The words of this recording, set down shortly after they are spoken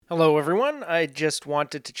Hello, everyone. I just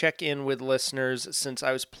wanted to check in with listeners since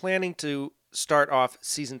I was planning to start off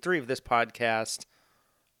season 3 of this podcast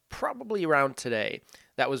probably around today.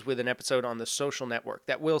 That was with an episode on the social network.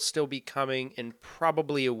 That will still be coming in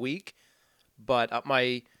probably a week, but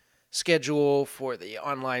my schedule for the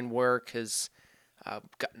online work has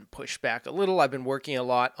gotten pushed back a little. I've been working a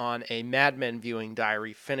lot on a Mad Men viewing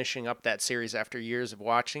diary, finishing up that series after years of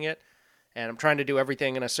watching it. And I'm trying to do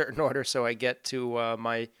everything in a certain order so I get to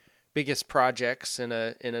my biggest projects in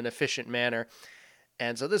an efficient manner.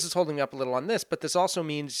 And so this is holding up a little on this, but this also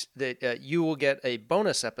means that you will get a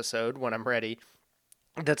bonus episode when I'm ready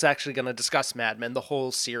that's actually going to discuss Mad Men, the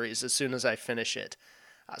whole series, as soon as I finish it.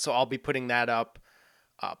 So I'll be putting that up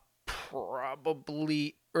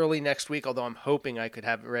probably early next week, although I'm hoping I could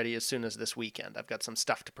have it ready as soon as this weekend. I've got some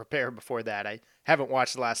stuff to prepare before that. I haven't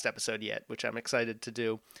watched the last episode yet, which I'm excited to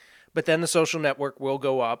do. But then the social network will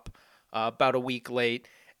go up about a week late,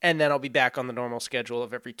 and then I'll be back on the normal schedule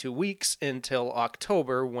of every 2 weeks until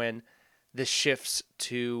October, when this shifts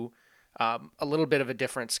to a little bit of a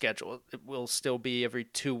different schedule. It will still be every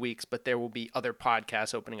 2 weeks, but there will be other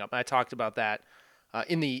podcasts opening up. I talked about that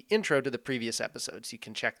in the intro to the previous episodes. You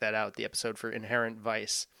can check that out, the episode for Inherent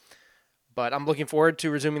Vice. But I'm looking forward to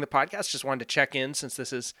resuming the podcast. Just wanted to check in since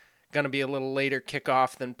this is going to be a little later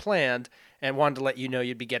kickoff than planned, and wanted to let you know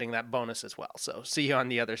you'd be getting that bonus as well. So see you on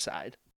the other side.